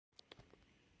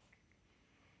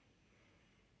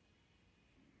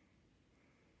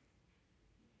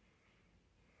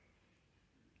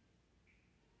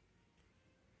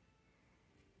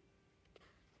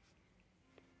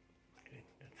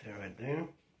right there.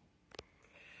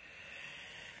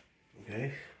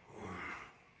 Okay.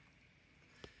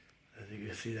 As you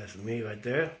can see, that's me right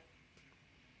there.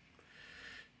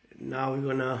 Now we're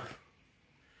gonna,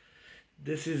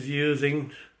 this is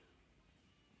using,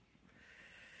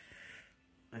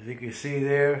 as you can see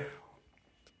there,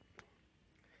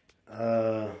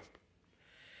 now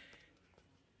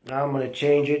I'm gonna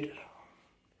change it.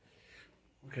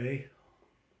 Okay.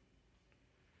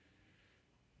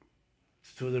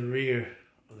 It's to the rear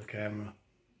of the camera.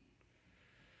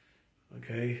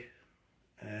 Okay.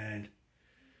 And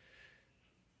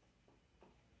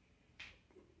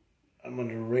I'm going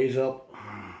to raise up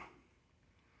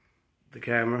the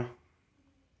camera.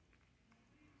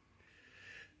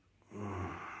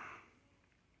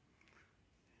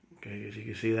 Okay, as you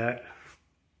can see that.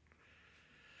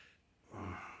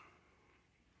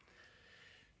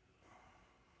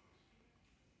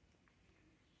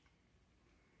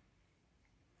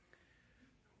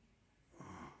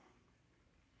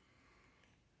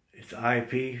 It's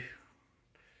IP.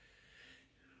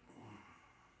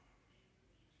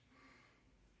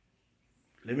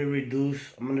 Let me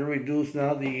reduce. I'm going to reduce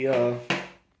now the, I'm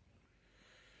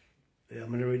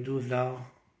going to reduce now.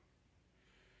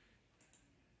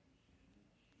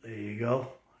 There you go.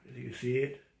 As you can see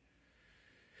it.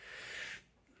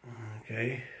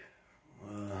 Okay.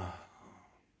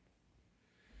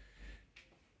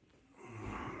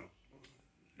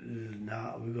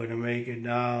 Now we're going to make it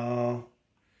now.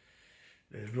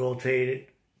 Let's rotate it.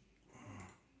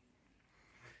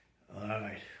 All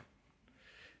right.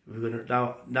 We're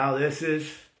gonna now this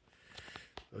is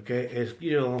okay. It's,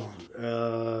 you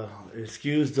know,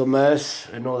 excuse the mess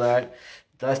and all that.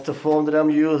 That's the phone that I'm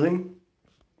using.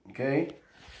 Okay,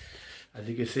 as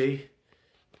you can see,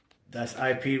 that's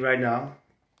IP right now,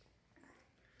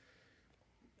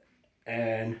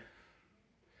 and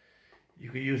you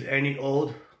can use any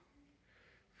old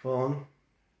phone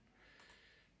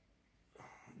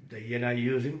that you're not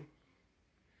using.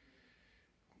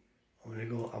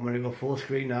 I'm gonna go full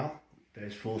screen now.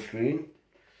 There's full screen.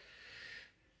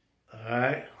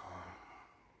 Alright.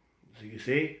 So you can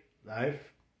see, live.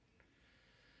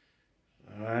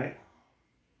 Alright.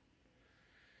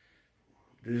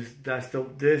 This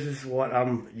is what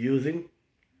I'm using.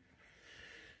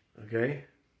 Okay.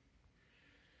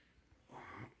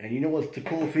 And you know what's the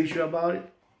cool feature about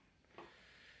it?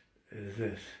 Is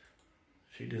this.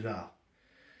 Check this out.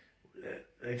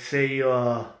 Let's say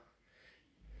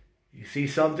you see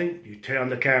something, you turn on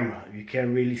the camera. You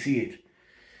can't really see it.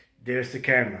 There's the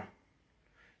camera.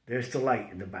 There's the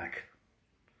light in the back.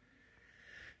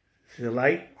 See the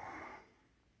light?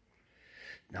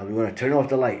 Now we're going to turn off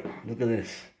the light. Look at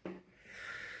this.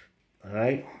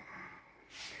 Alright?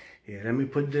 Here, let me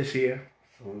put this here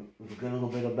so we get a little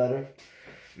bit of better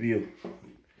view.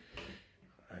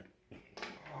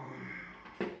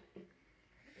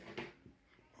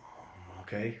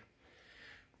 Okay.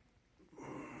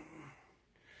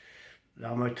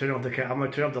 Now I'm going to turn off the I'm going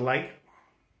to turn off the light.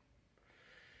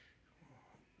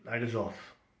 Light is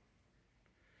off.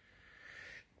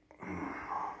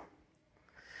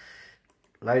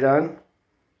 Light on.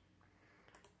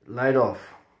 Light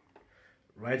off.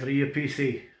 Right through your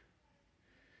PC.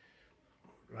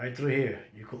 Right through here.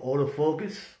 You can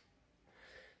autofocus.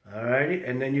 Alrighty,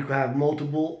 and then you can have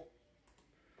multiple.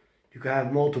 You can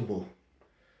have multiple.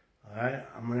 Alright,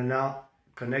 I'm gonna now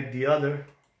connect the other.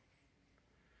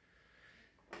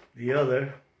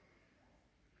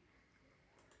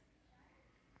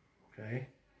 Okay.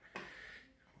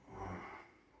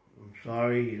 I'm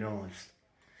sorry, you know, it's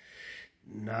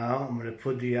now I'm gonna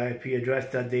put the IP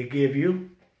address that they give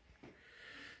you.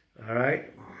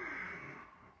 Alright.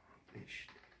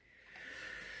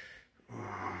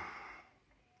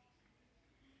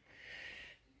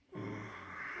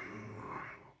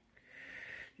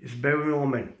 Just bear with me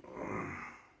 1 minute.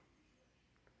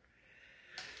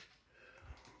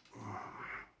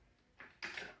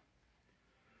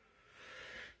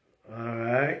 All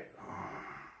right.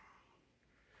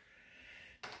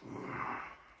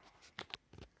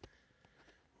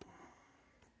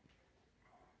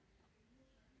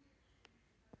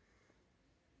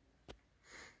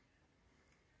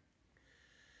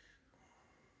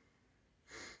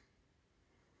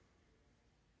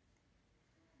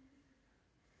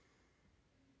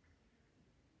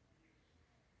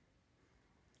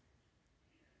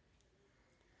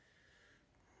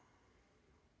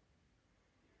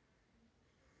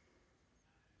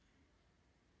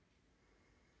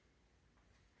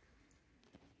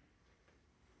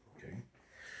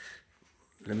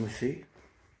 Let me see.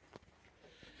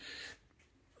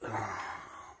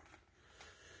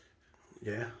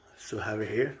 Yeah, still have it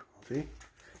here. See?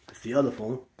 That's the other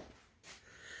phone,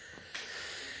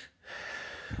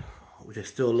 which is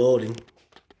still loading.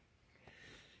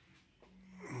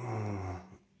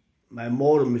 My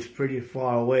modem is pretty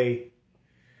far away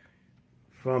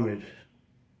from it.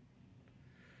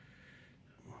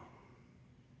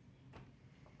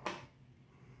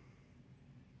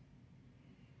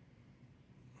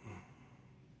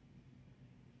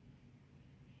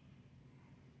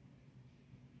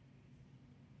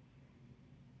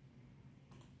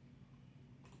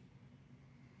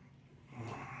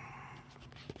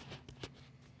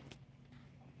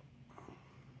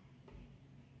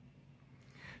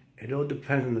 It all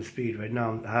depends on the speed. Right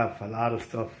now I have a lot of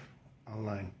stuff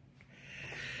online.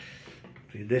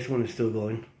 See, this one is still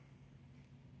going.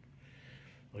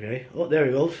 Okay, oh, there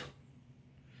it goes.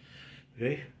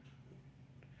 Okay,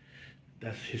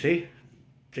 that's, you see,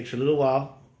 takes a little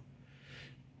while.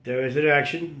 There is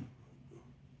interaction.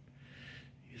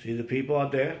 You see the people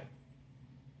out there.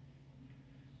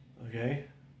 Okay,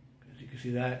 as you can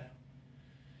see that.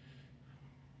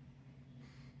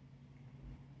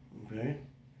 Okay.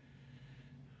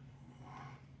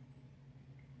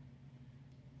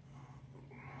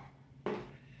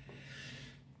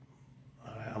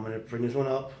 I'm going to bring this one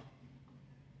up.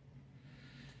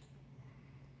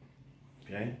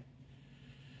 Okay.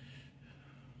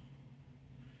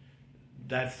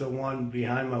 That's the one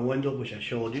behind my window, which I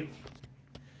showed you.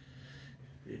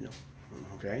 You know.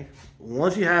 Okay.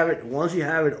 Once you have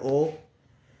it all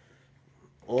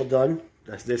done,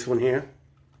 that's this one here.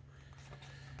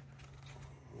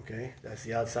 Okay, that's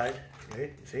the outside.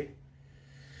 Okay, you see?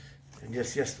 And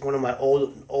just one of my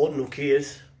old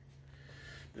Nokias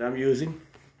that I'm using.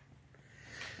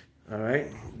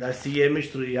 Alright, that's the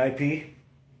image through the IP.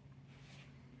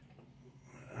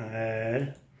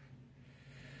 And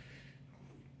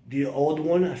the old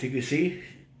one, as you can see,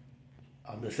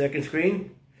 on the second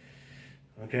screen.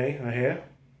 Okay, right here.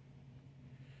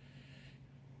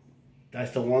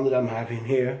 That's the one that I'm having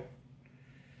here.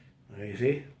 Okay, you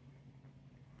see?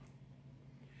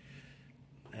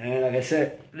 And like I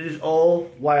said, this is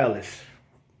all wireless.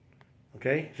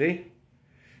 Okay, see?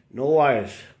 No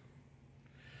wires.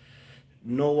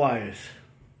 No wires.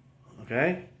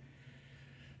 Okay?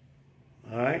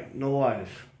 Alright, no wires.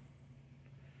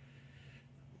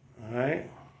 Alright?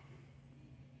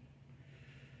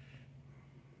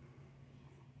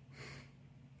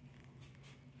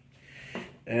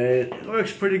 And it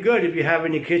works pretty good if you have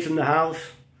any kids in the house,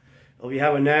 or if you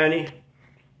have a nanny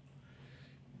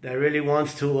that really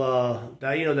wants to,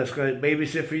 that's going to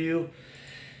babysit for you.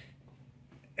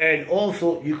 And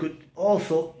also, you could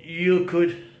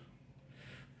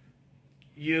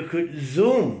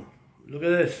zoom. Look at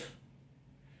this.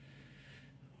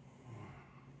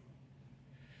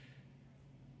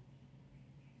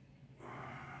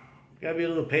 You gotta be a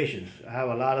little patient. I have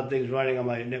a lot of things running on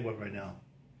my network right now.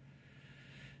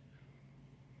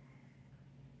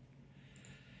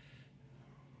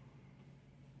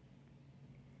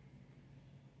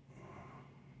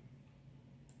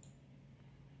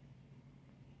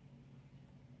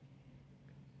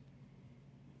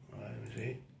 All right, let me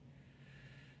see.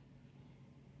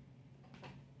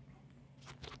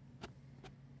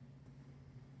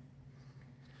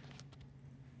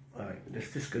 All right,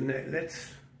 let's disconnect.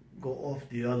 Let's go off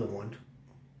the other one.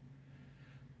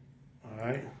 All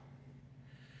right,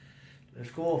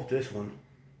 let's go off this one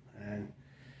and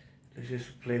let's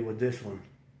just play with this one.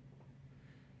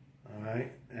 All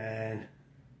right, and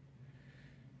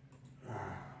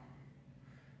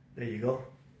there you go.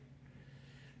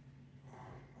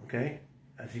 Okay,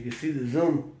 as you can see the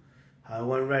zoom, how it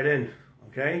went right in.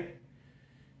 Okay,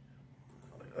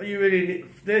 all you really need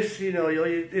this,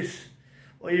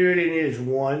 all you really need is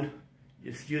one.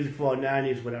 Just use it for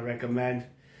nannies, what I recommend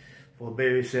for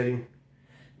babysitting.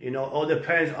 All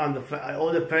depends on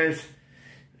all depends.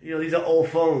 These are old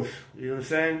phones. You know what I'm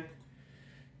saying?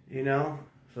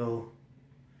 So.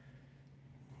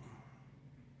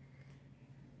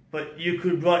 But you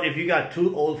could run, if you got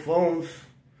two old phones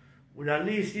with at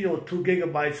least 2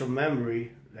 gigabytes of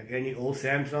memory, like any old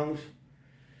Samsungs.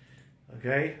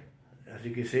 Okay, as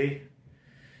you can see.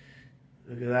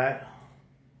 Look at that.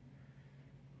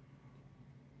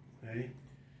 Okay,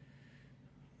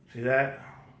 see that?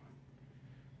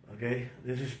 Okay,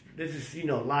 this is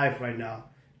live right now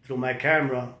through my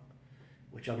camera,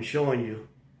 which I'm showing you.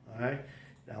 All right,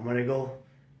 now I'm gonna go.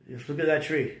 Just look at that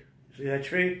tree. See that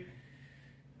tree?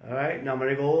 All right, now I'm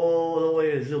gonna go all the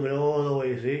way, zoom it all the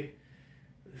way.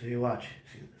 See, watch.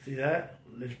 See that?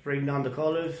 Let's bring down the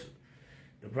colors,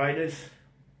 the brightness.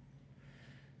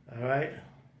 All right.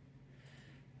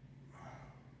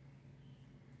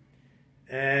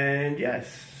 And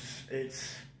yes, and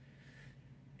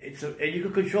you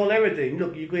can control everything.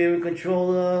 Look, you can even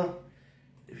control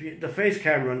the face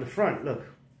camera on the front. Look,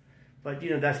 but you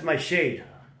know that's my shade.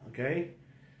 Okay.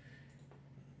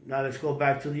 Now let's go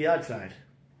back to the outside,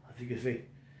 as you can see.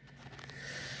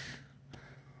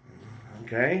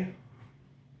 Okay.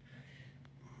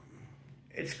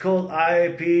 It's called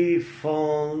IP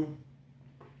phone.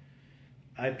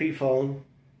 IP phone.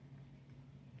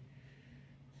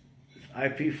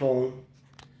 IP phone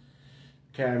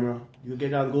camera. You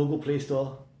get on Google Play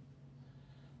Store.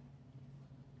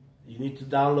 You need to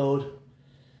download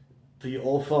to your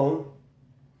old phone.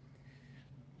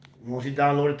 Once you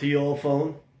download it to your old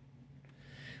phone,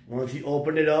 once you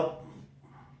open it up,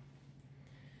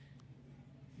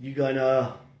 you're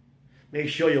gonna make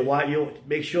sure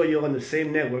you're on the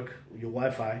same network, your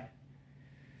Wi-Fi.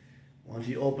 Once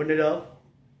you open it up,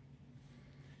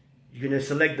 you're gonna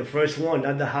select the first one,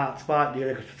 not the hotspot.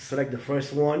 You're gonna select the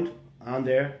first one on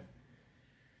there.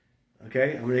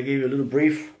 Okay, I'm gonna give you a little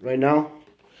brief right now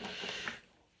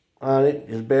on it.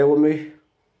 Just bear with me.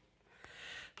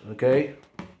 Okay.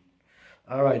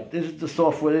 All right, this is the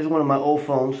software. This is one of my old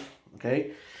phones.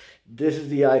 Okay, this is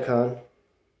the icon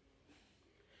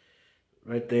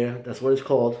right there. That's what it's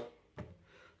called.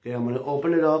 Okay, I'm gonna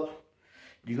open it up.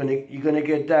 You're gonna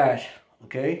get that.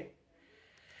 Okay.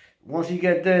 Once you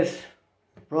get this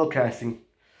broadcasting,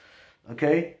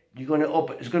 okay, you're gonna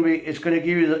open. It's gonna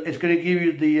give you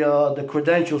the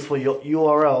credentials for your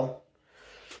URL.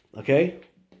 Okay,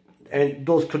 and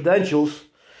those credentials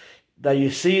that you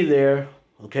see there.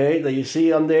 Okay, that you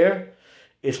see on there,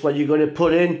 it's what you're gonna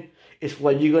put in. It's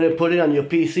what you're gonna put in on your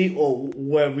PC or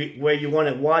where you want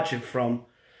to watch it from.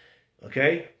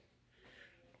 Okay.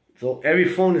 So every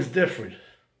phone is different.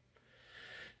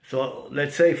 So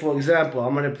let's say, for example,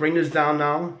 I'm gonna bring this down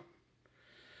now.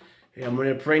 Okay, I'm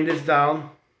gonna bring this down,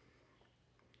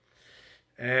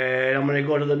 and I'm gonna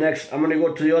go to the next. I'm gonna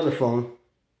go to the other phone.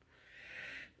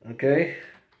 Okay.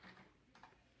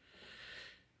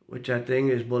 Which I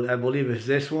think is, I believe is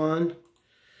this one.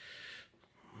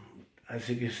 As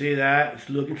you can see that, it's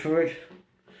looking for it.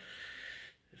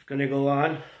 It's gonna go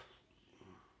on.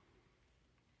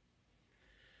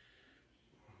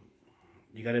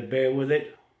 You gotta bear with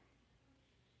it.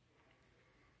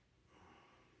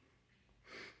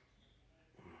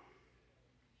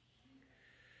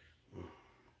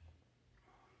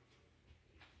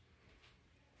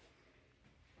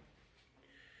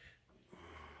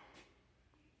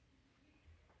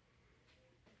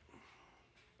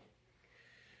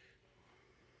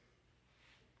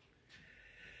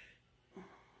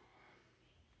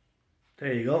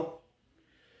 There you go.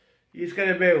 You just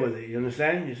gotta bear with it, you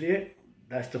understand? You see it?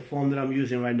 That's the phone that I'm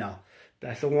using right now.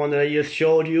 That's the one that I just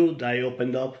showed you, that I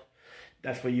opened up.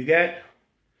 That's what you get.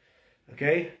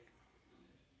 Okay?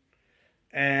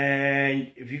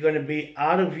 And if you're gonna be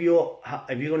out of if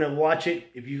you're gonna watch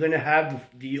it, if you're gonna have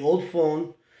the old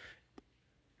phone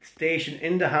station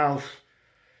in the house,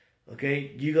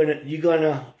 okay, you're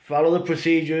gonna follow the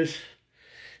procedures,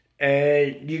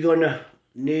 and you're gonna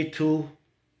need to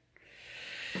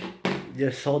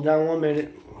just hold down 1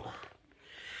 minute.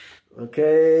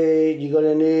 Okay, you're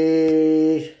gonna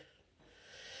need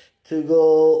to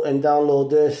go and download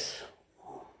this,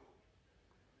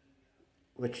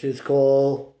 which is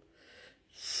called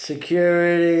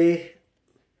Security.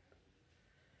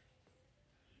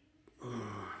 I'm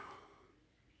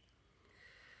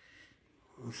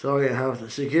sorry, I have the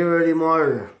Security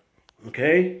Monitor.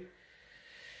 Okay?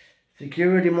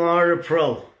 Security Monitor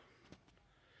Pro.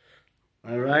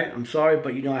 Alright, I'm sorry,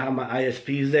 but you know I have my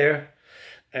ISPs there.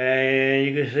 And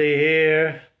you can see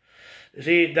here,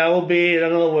 see, that will be, in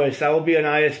other words, that will be an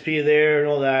ISP there and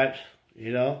all that,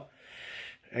 you know.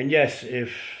 And yes,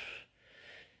 if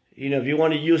you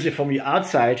want to use it from your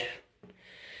outside,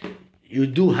 you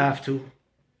do have to,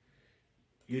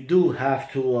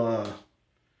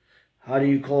 how do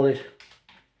you call it?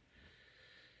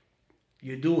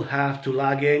 You do have to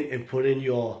log in and put in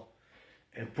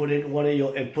one of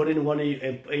your,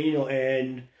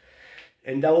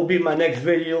 and that will be my next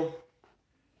video.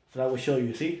 So I will show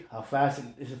you, see how fast,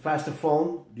 it's a faster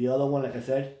phone, the other one, like I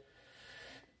said.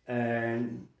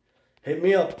 And hit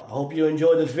me up. I hope you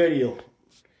enjoyed this video.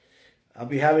 I'll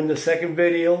be having the second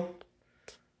video,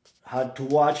 how to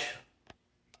watch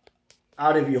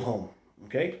out of your home.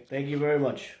 Okay, thank you very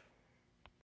much.